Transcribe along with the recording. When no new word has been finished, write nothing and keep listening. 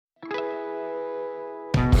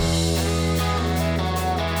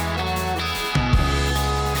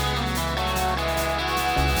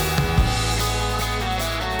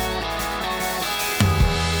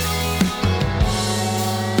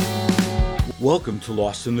Welcome to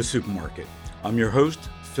Lost in the Supermarket. I'm your host,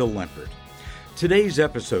 Phil Lempert. Today's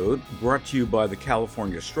episode, brought to you by the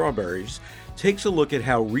California Strawberries, takes a look at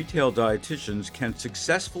how retail dietitians can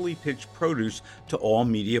successfully pitch produce to all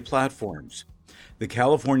media platforms. The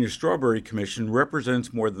California Strawberry Commission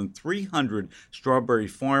represents more than 300 strawberry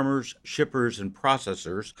farmers, shippers, and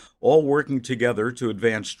processors, all working together to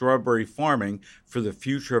advance strawberry farming for the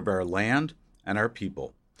future of our land and our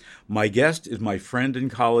people. My guest is my friend and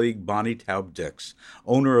colleague, Bonnie Taub-Dix,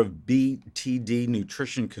 owner of BTD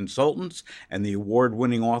Nutrition Consultants and the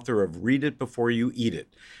award-winning author of Read It Before You Eat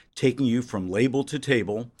It, Taking You from Label to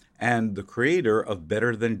Table, and the creator of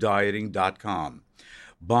BetterThanDieting.com.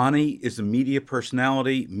 Bonnie is a media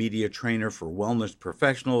personality, media trainer for wellness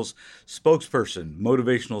professionals, spokesperson,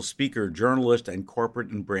 motivational speaker, journalist, and corporate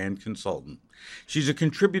and brand consultant. She's a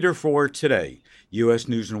contributor for Today, U.S.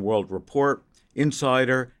 News & World Report,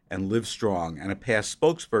 Insider, and Live Strong, and a past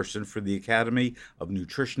spokesperson for the Academy of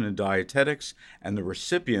Nutrition and Dietetics and the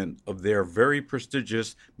recipient of their very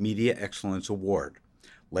prestigious Media Excellence Award.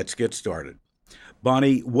 Let's get started.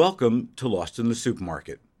 Bonnie, welcome to Lost in the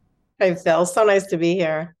Supermarket. Hey, Phil. So nice to be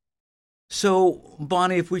here. So,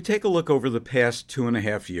 Bonnie, if we take a look over the past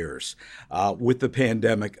 2.5 years, with the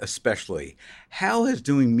pandemic especially, how has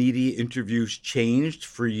doing media interviews changed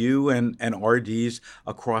for you and RDs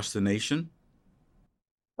across the nation?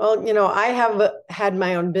 Well, I have had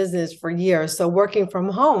my own business for years, so working from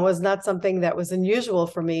home was not something that was unusual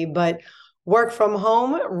for me, but work from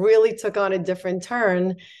home really took on a different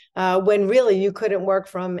turn when really you couldn't work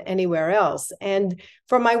from anywhere else. And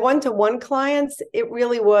for my one-to-one clients, it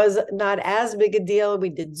really was not as big a deal. We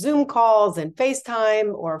did Zoom calls and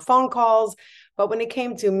FaceTime or phone calls, but when it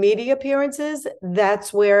came to media appearances,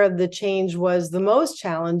 that's where the change was the most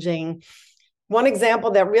challenging. One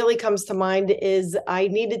example that really comes to mind is I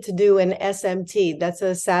needed to do an SMT, that's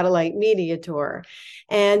a satellite media tour.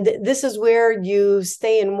 And this is where you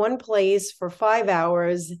stay in one place for 5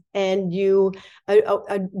 hours and you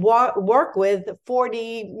work with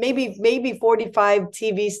 40, maybe 45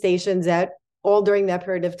 TV stations all during that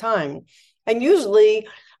period of time. And usually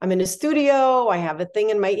I'm in a studio, I have a thing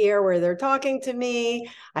in my ear where they're talking to me,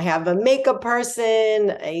 I have a makeup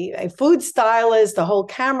person, a food stylist, a whole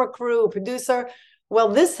camera crew, a producer. Well,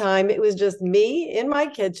 this time it was just me in my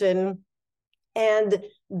kitchen and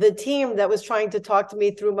the team that was trying to talk to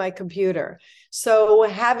me through my computer. So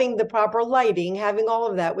having the proper lighting, having all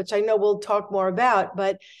of that, which I know we'll talk more about,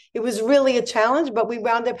 but it was really a challenge, but we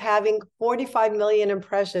wound up having 45 million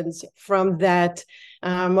impressions from that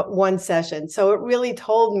one session. So it really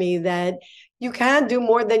told me that you can do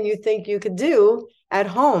more than you think you could do at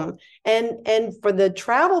home. And for the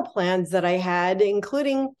travel plans that I had,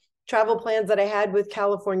 including travel plans that I had with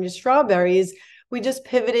California Strawberries, we just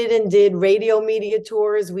pivoted and did radio media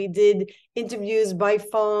tours. We did interviews by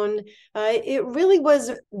phone. It really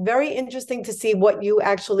was very interesting to see what you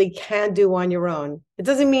actually can do on your own. It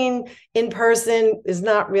doesn't mean in person is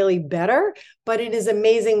not really better, but it is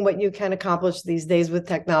amazing what you can accomplish these days with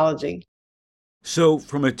technology. So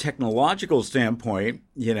from a technological standpoint,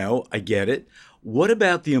 I get it. What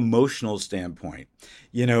about the emotional standpoint?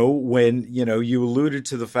 When, you alluded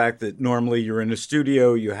to the fact that normally you're in a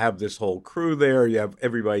studio, you have this whole crew there, you have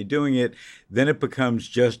everybody doing it, then it becomes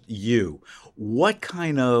just you. What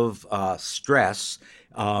kind of stress,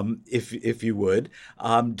 if you would,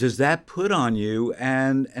 does that put on you?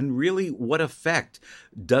 And really, what effect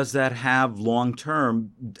does that have long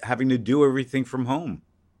term, having to do everything from home?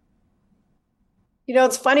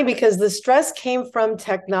 It's funny because the stress came from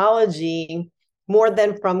technology more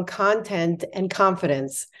than from content and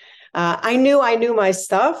confidence. I knew my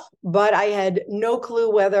stuff, but I had no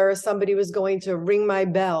clue whether somebody was going to ring my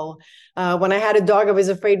bell. When I had a dog, I was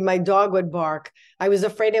afraid my dog would bark. I was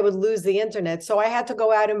afraid I would lose the internet. So I had to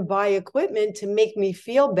go out and buy equipment to make me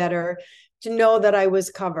feel better, to know that I was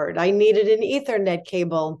covered. I needed an Ethernet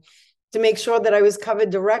cable to make sure that I was covered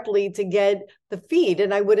directly to get the feed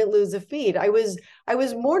and I wouldn't lose a feed. I was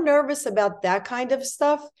more nervous about that kind of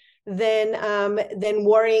stuff than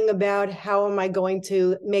worrying about how am I going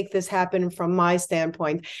to make this happen from my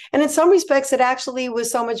standpoint. And in some respects, it actually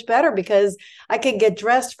was so much better because I could get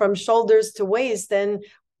dressed from shoulders to waist and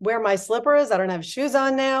wear my slippers. I don't have shoes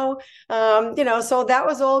on now. So that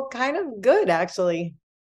was all kind of good, actually.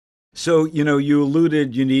 So, you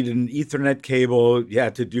alluded you needed an Ethernet cable, you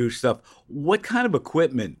had to do stuff. What kind of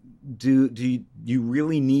equipment do you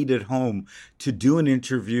really need at home to do an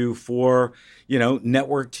interview for,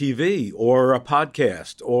 network TV or a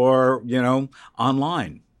podcast or,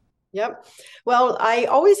 online? Yep. Well, I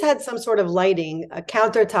always had some sort of lighting,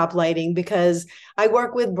 countertop lighting, because I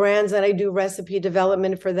work with brands and I do recipe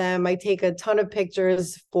development for them. I take a ton of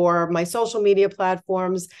pictures for my social media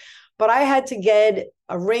platforms, but I had to get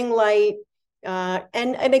a ring light.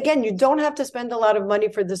 And again, you don't have to spend a lot of money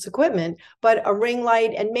for this equipment, but a ring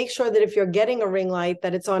light, and make sure that if you're getting a ring light,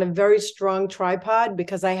 that it's on a very strong tripod,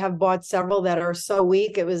 because I have bought several that are so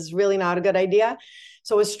weak, it was really not a good idea.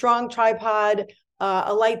 So a strong tripod,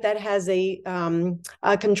 a light that has a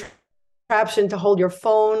contraption to hold your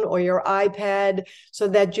phone or your iPad so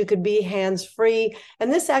that you could be hands-free.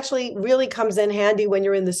 And this actually really comes in handy when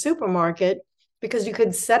you're in the supermarket, because you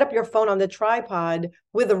could set up your phone on the tripod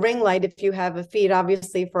with a ring light if you have a feed,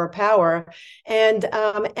 obviously for power, and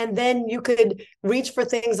then you could reach for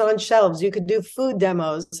things on shelves. You could do food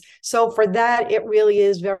demos. So for that, it really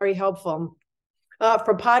is very helpful.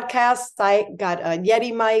 For podcasts, I got a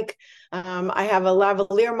Yeti mic. I have a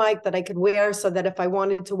lavalier mic that I could wear so that if I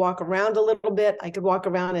wanted to walk around a little bit, I could walk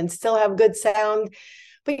around and still have good sound.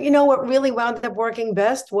 But you know what really wound up working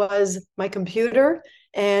best was my computer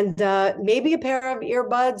and maybe a pair of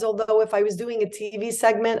earbuds. Although if I was doing a TV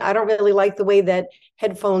segment, I don't really like the way that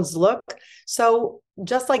headphones look. So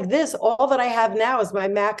just like this, all that I have now is my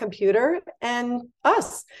Mac computer and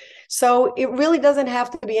us. So it really doesn't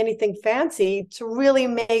have to be anything fancy to really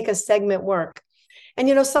make a segment work. And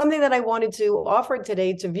you know, something that I wanted to offer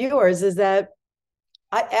today to viewers is that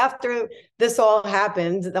after this all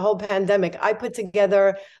happened, the whole pandemic, I put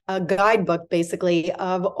together a guidebook basically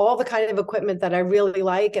of all the kind of equipment that I really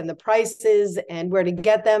like and the prices and where to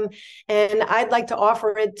get them. And I'd like to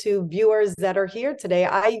offer it to viewers that are here today.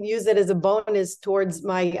 I use it as a bonus towards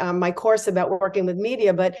my course about working with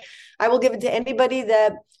media, but I will give it to anybody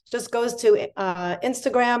that just goes to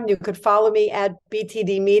Instagram. You could follow me at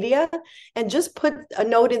BTD Media and just put a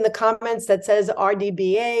note in the comments that says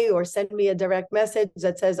RDBA, or send me a direct message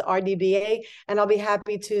that says RDBA, and I'll be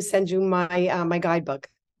happy to send you my guidebook.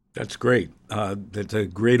 That's great. That's a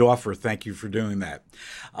great offer. Thank you for doing that.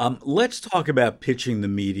 Let's talk about pitching the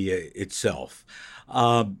media itself.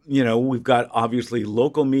 We've got obviously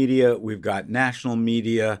local media, we've got national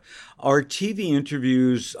media. Are TV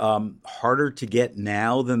interviews harder to get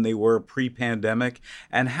now than they were pre-pandemic?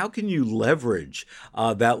 And how can you leverage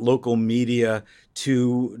that local media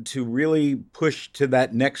to really push to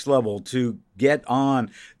that next level, to get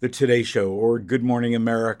on the Today Show or Good Morning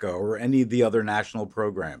America or any of the other national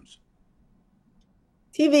programs?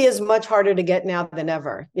 TV is much harder to get now than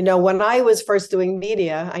ever. You know, when I was first doing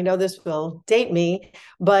media, I know this will date me,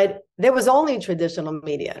 but there was only traditional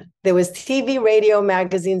media. There was TV, radio,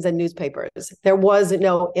 magazines, and newspapers. There was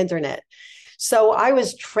no internet. So I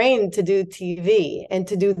was trained to do TV and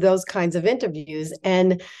to do those kinds of interviews.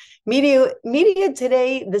 And media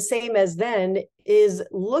today, the same as then, is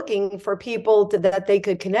looking for people that they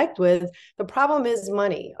could connect with. The problem is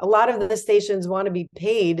money. A lot of the stations want to be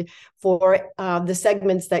paid for the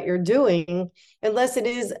segments that you're doing, unless it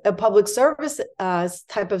is a public service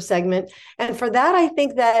type of segment. And for that, I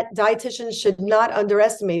think that dietitians should not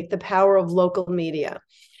underestimate the power of local media.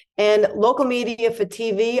 And local media for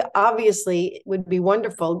TV obviously would be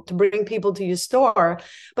wonderful to bring people to your store,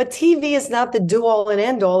 but TV is not the do-all and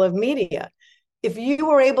end-all of media. If you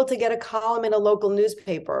were able to get a column in a local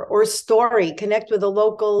newspaper, or a story, connect with a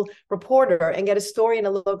local reporter and get a story in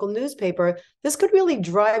a local newspaper, this could really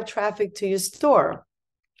drive traffic to your store.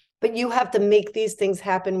 But you have to make these things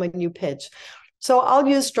happen when you pitch. So I'll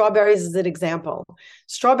use strawberries as an example.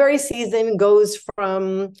 Strawberry season goes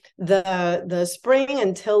from the spring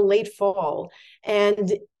until late fall.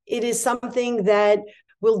 And it is something that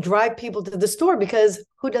will drive people to the store, because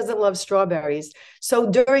who doesn't love strawberries? So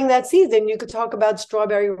during that season, you could talk about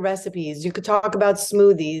strawberry recipes. You could talk about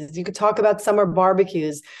smoothies. You could talk about summer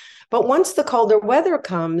barbecues. But once the colder weather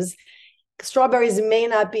comes, strawberries may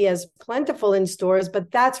not be as plentiful in stores, but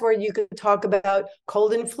that's where you could talk about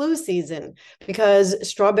cold and flu season, because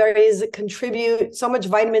strawberries contribute so much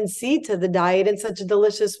vitamin C to the diet in such a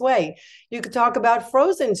delicious way. You could talk about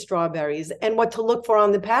frozen strawberries and what to look for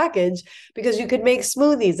on the package, because you could make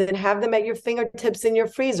smoothies and have them at your fingertips in your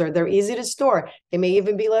freezer. They're easy to store. They may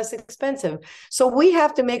even be less expensive. So we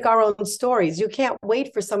have to make our own stories. You can't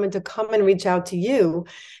wait for someone to come and reach out to you.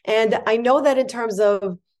 And I know that in terms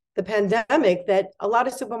of the pandemic, that a lot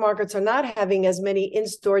of supermarkets are not having as many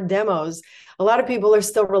in-store demos. A lot of people are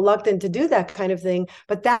still reluctant to do that kind of thing,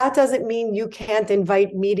 but that doesn't mean you can't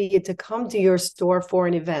invite media to come to your store for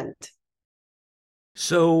an event.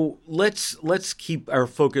 So let's keep our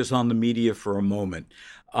focus on the media for a moment.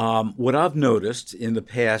 What I've noticed in the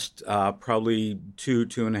past probably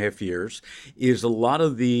 2.5 years is a lot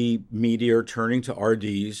of the media are turning to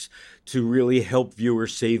RDs to really help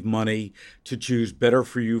viewers save money, to choose better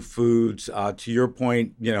for you foods. To your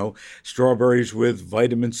point, strawberries with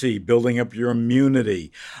vitamin C, building up your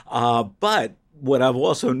immunity. But what I've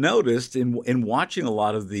also noticed in watching a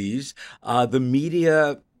lot of these, the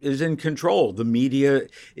media is in control. The media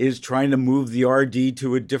is trying to move the RD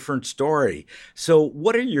to a different story. So,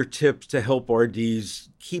 what are your tips to help RDs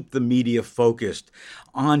keep the media focused,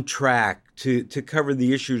 on track to cover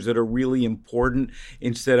the issues that are really important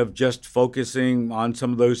instead of just focusing on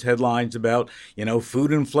some of those headlines about,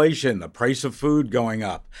 food inflation, the price of food going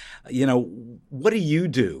up? What do you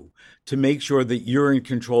do to make sure that you're in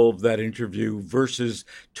control of that interview versus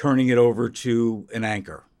turning it over to an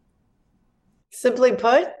anchor? Simply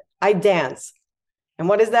put, I dance. And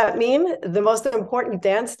what does that mean? The most important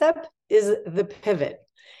dance step is the pivot.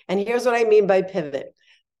 And here's what I mean by pivot.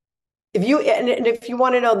 If you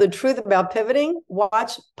want to know the truth about pivoting,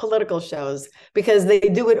 watch political shows because they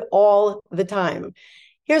do it all the time.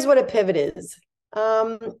 Here's what a pivot is.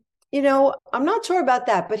 I'm not sure about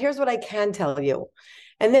that, but here's what I can tell you.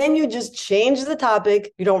 And then you just change the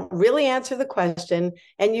topic. You don't really answer the question,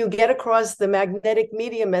 and you get across the magnetic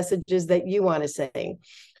media messages that you want to say.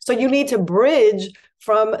 So you need to bridge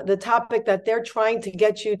from the topic that they're trying to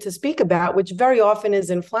get you to speak about, which very often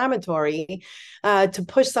is inflammatory, to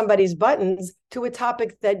push somebody's buttons to a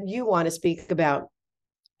topic that you want to speak about.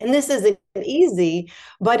 And this isn't easy,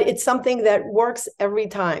 but it's something that works every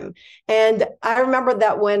time. And I remember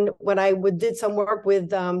that when I did some work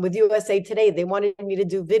with USA Today, they wanted me to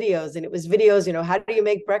do videos, and it was videos, how do you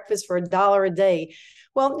make breakfast for $1 a day?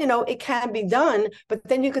 Well, it can be done, but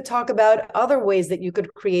then you could talk about other ways that you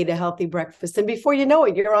could create a healthy breakfast. And before you know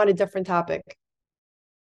it, you're on a different topic.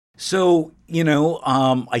 So,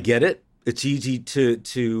 I get it. It's easy to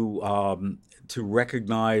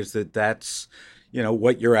recognize that that's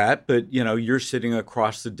what you're at, but you're sitting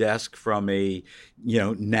across the desk from a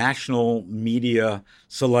national media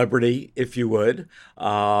celebrity, if you would,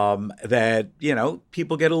 that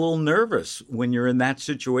people get a little nervous when you're in that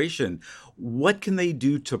situation. What can they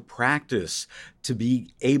do to practice to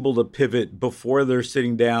be able to pivot before they're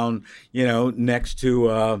sitting down next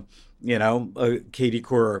to Katie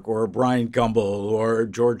Couric or Brian Gumbel or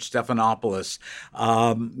George Stephanopoulos?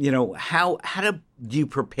 How do you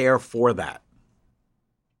prepare for that?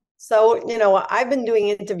 So, I've been doing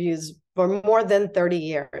interviews for more than 30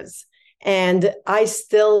 years, and I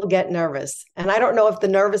still get nervous. And I don't know if the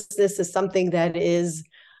nervousness is something that is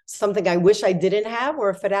something I wish I didn't have, or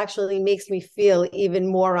if it actually makes me feel even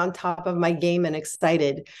more on top of my game and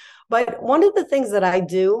excited. But one of the things that I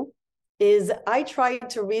do is I try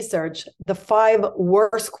to research the 5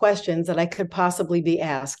 worst questions that I could possibly be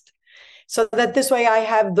asked, so that this way I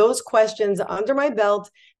have those questions under my belt.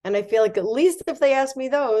 And I feel like at least if they ask me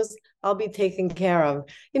those, I'll be taken care of.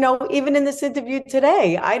 Even in this interview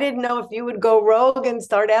today, I didn't know if you would go rogue and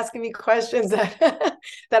start asking me questions that,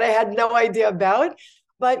 that I had no idea about.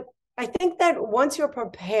 But I think that once you're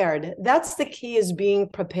prepared, that's the key, is being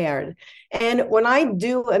prepared. And when I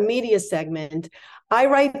do a media segment, I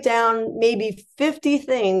write down maybe 50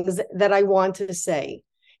 things that I want to say.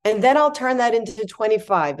 And then I'll turn that into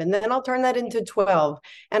 25, and then I'll turn that into 12.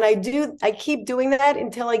 And I keep doing that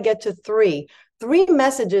until I get to three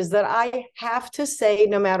messages that I have to say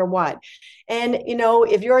no matter what. And,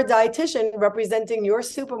 if you're a dietitian representing your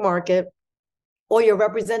supermarket, or you're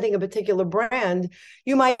representing a particular brand,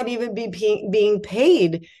 you might even be being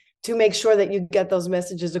paid to make sure that you get those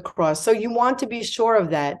messages across. So you want to be sure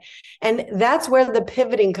of that. And that's where the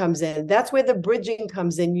pivoting comes in. That's where the bridging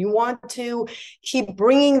comes in. You want to keep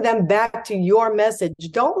bringing them back to your message.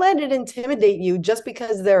 Don't let it intimidate you just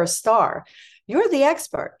because they're a star. You're the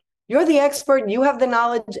expert. You're the expert. You have the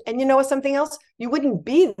knowledge. And you know what, something else? You wouldn't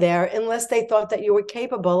be there unless they thought that you were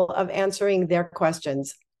capable of answering their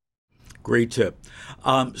questions. Great tip.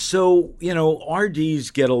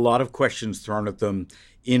 RDs get a lot of questions thrown at them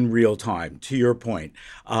in real time. To your point,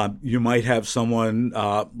 you might have someone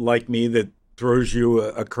like me that throws you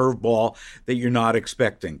a curveball that you're not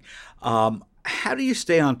expecting. How do you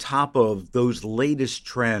stay on top of those latest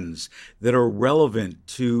trends that are relevant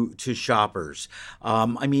to shoppers?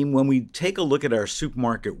 When we take a look at our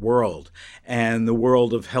supermarket world and the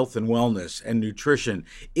world of health and wellness and nutrition,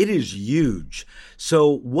 it is huge.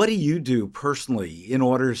 So what do you do personally in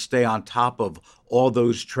order to stay on top of all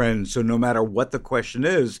those trends, so no matter what the question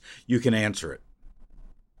is, you can answer it?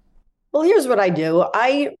 Well, here's what I do.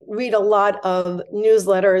 I read a lot of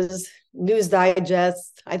newsletters, news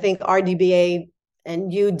digests. I think RDBA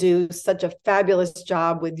and you do such a fabulous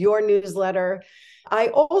job with your newsletter. I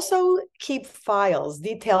also keep files,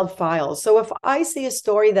 detailed files. So if I see a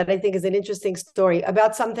story that I think is an interesting story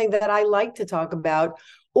about something that I like to talk about,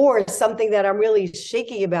 or something that I'm really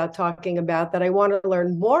shaky about talking about that I want to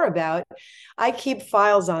learn more about, I keep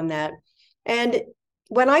files on that. And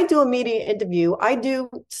when I do a media interview, I do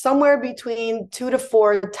somewhere between 2 to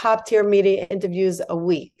 4 top tier media interviews a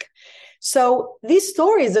week. So these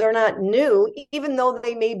stories are not new, even though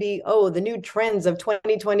they may be, the new trends of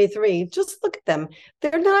 2023. Just look at them.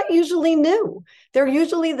 They're not usually new. They're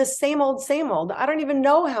usually the same old, same old. I don't even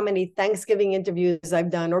know how many Thanksgiving interviews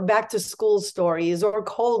I've done, or back to school stories, or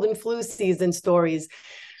cold and flu season stories.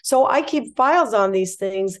 So I keep files on these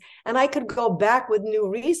things, and I could go back with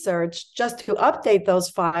new research just to update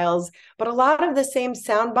those files. But a lot of the same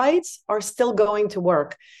sound bites are still going to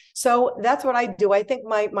work. So that's what I do. I think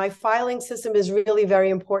my filing system is really very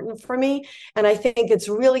important for me. And I think it's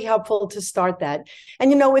really helpful to start that.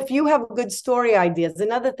 And, if you have good story ideas,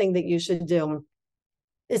 another thing that you should do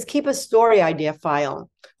is keep a story idea file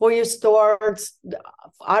for your store,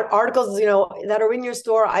 articles, that are in your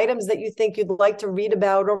store, items that you think you'd like to read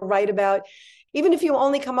about or write about. Even if you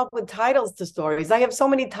only come up with titles to stories. I have so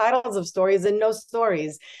many titles of stories and no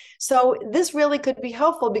stories. So this really could be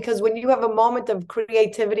helpful, because when you have a moment of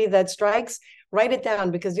creativity that strikes, write it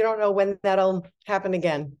down, because you don't know when that'll happen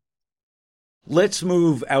again. Let's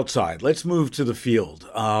move outside. Let's move to the field.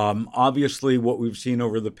 Obviously, what we've seen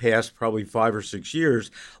over the past probably 5 or 6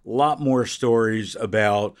 years, a lot more stories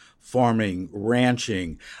about farming,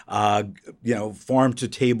 ranching, farm to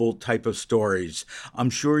table type of stories.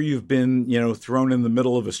 I'm sure you've been, thrown in the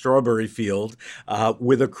middle of a strawberry field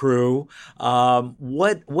with a crew.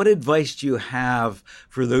 What advice do you have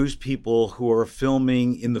for those people who are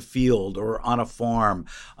filming in the field or on a farm?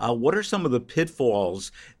 What are some of the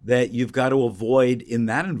pitfalls that you've got to avoid in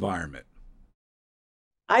that environment?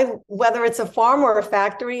 Whether it's a farm or a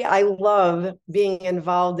factory, I love being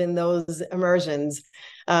involved in those immersions.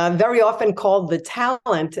 Very often called the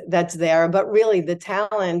talent that's there, but really the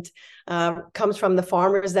talent comes from the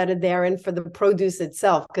farmers that are there and for the produce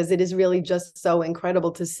itself, because it is really just so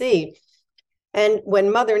incredible to see. And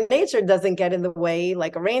when Mother Nature doesn't get in the way,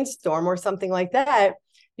 like a rainstorm or something like that,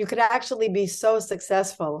 you could actually be so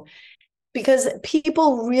successful. Because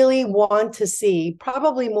people really want to see,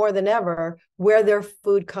 probably more than ever, where their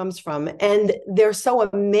food comes from. And they're so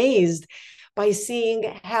amazed by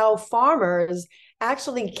seeing how farmers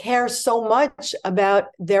actually care so much about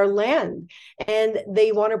their land, and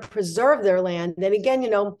they want to preserve their land. And again,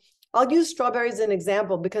 I'll use strawberries as an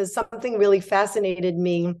example, because something really fascinated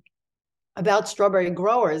me about strawberry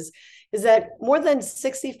growers is that more than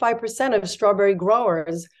 65% of strawberry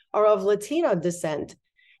growers are of Latino descent.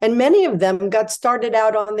 And many of them got started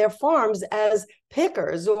out on their farms as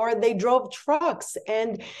pickers, or they drove trucks,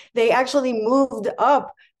 and they actually moved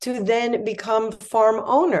up to then become farm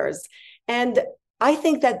owners. And I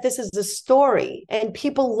think that this is a story, and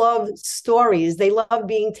people love stories. They love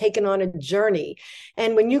being taken on a journey.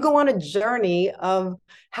 And when you go on a journey of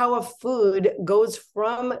how a food goes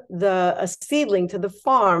from a seedling to the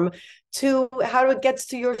farm, to how it gets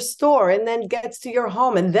to your store and then gets to your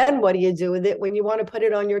home, and then what do you do with it when you want to put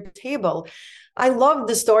it on your table? I love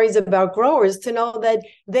the stories about growers, to know that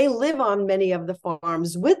they live on many of the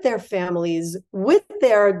farms with their families, with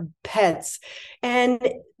their pets. And,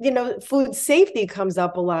 food safety comes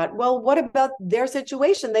up a lot. Well, what about their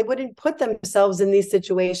situation? They wouldn't put themselves in these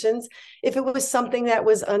situations if it was something that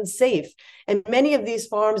was unsafe. And many of these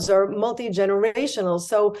farms are multi-generational.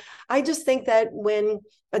 So I just think that when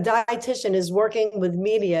a dietitian is working with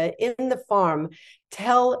media in the farm,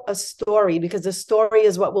 tell a story, because the story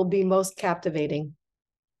is what will be most captivating.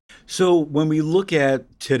 So when we look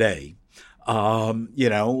at today,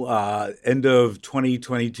 end of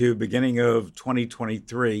 2022, beginning of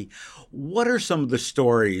 2023, what are some of the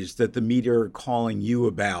stories that the media are calling you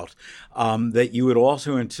about that you would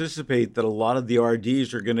also anticipate that a lot of the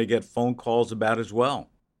RDs are going to get phone calls about as well?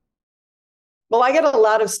 Well, I get a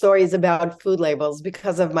lot of stories about food labels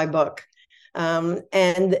because of my book. And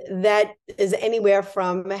that is anywhere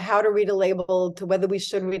from how to read a label to whether we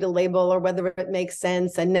should read a label or whether it makes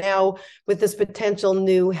sense. And now with this potential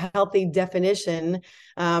new healthy definition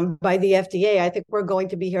by the FDA, I think we're going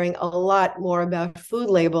to be hearing a lot more about food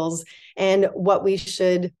labels and what we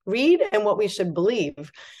should read and what we should believe.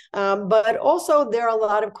 But also there are a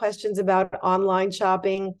lot of questions about online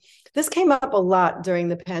shopping. This came up a lot during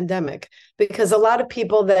the pandemic because a lot of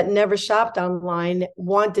people that never shopped online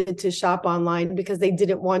wanted to shop online because they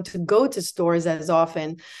didn't want to go to stores as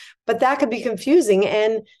often. But that could be confusing.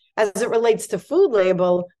 And as it relates to food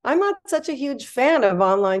label, I'm not such a huge fan of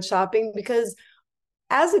online shopping because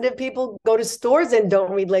as it is, people go to stores and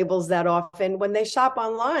don't read labels that often. When they shop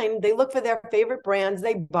online, they look for their favorite brands,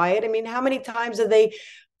 they buy it. I mean, how many times are they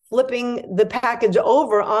flipping the package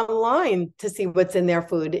over online to see what's in their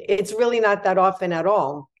food? It's really not that often at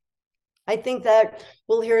all. I think that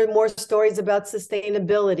we'll hear more stories about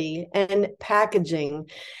sustainability and packaging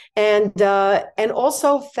and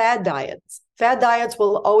also fad diets. Fad diets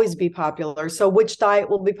will always be popular. So which diet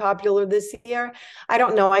will be popular this year? I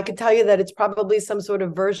don't know. I could tell you that it's probably some sort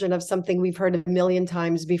of version of something we've heard a million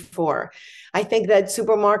times before. I think that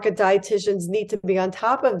supermarket dietitians need to be on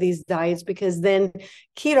top of these diets because then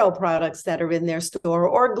keto products that are in their store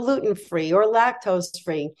or gluten-free or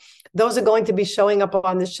lactose-free, those are going to be showing up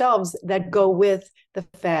on the shelves that go with the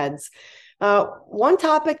fads. One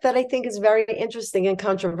topic that I think is very interesting and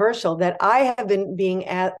controversial that I have been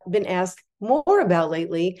asked more about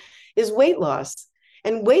lately is weight loss.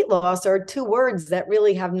 And weight loss are two words that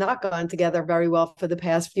really have not gone together very well for the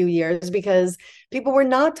past few years because people were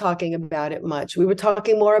not talking about it much. We were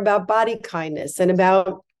talking more about body kindness and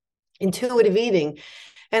about intuitive eating.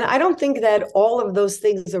 And I don't think that all of those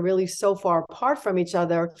things are really so far apart from each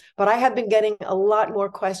other, but I have been getting a lot more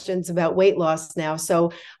questions about weight loss now.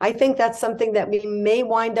 So I think that's something that we may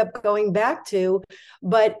wind up going back to,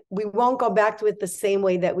 but we won't go back to it the same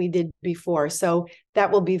way that we did before. So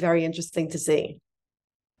that will be very interesting to see.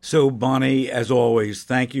 So, Bonnie, as always,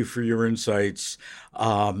 thank you for your insights.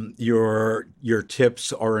 Your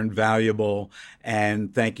tips are invaluable,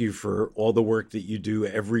 and thank you for all the work that you do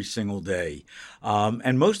every single day.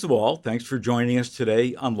 And most of all, thanks for joining us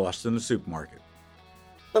today on Lost in the Supermarket.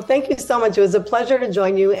 Well, thank you so much. It was a pleasure to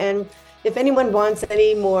join you. And if anyone wants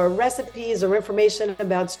any more recipes or information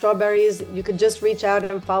about strawberries, you could just reach out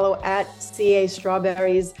and follow at CA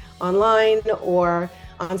Strawberries online or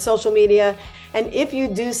on social media. And if you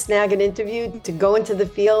do snag an interview to go into the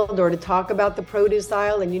field or to talk about the produce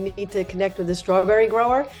aisle and you need to connect with a strawberry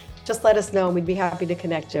grower, just let us know and we'd be happy to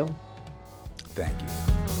connect you. Thank you.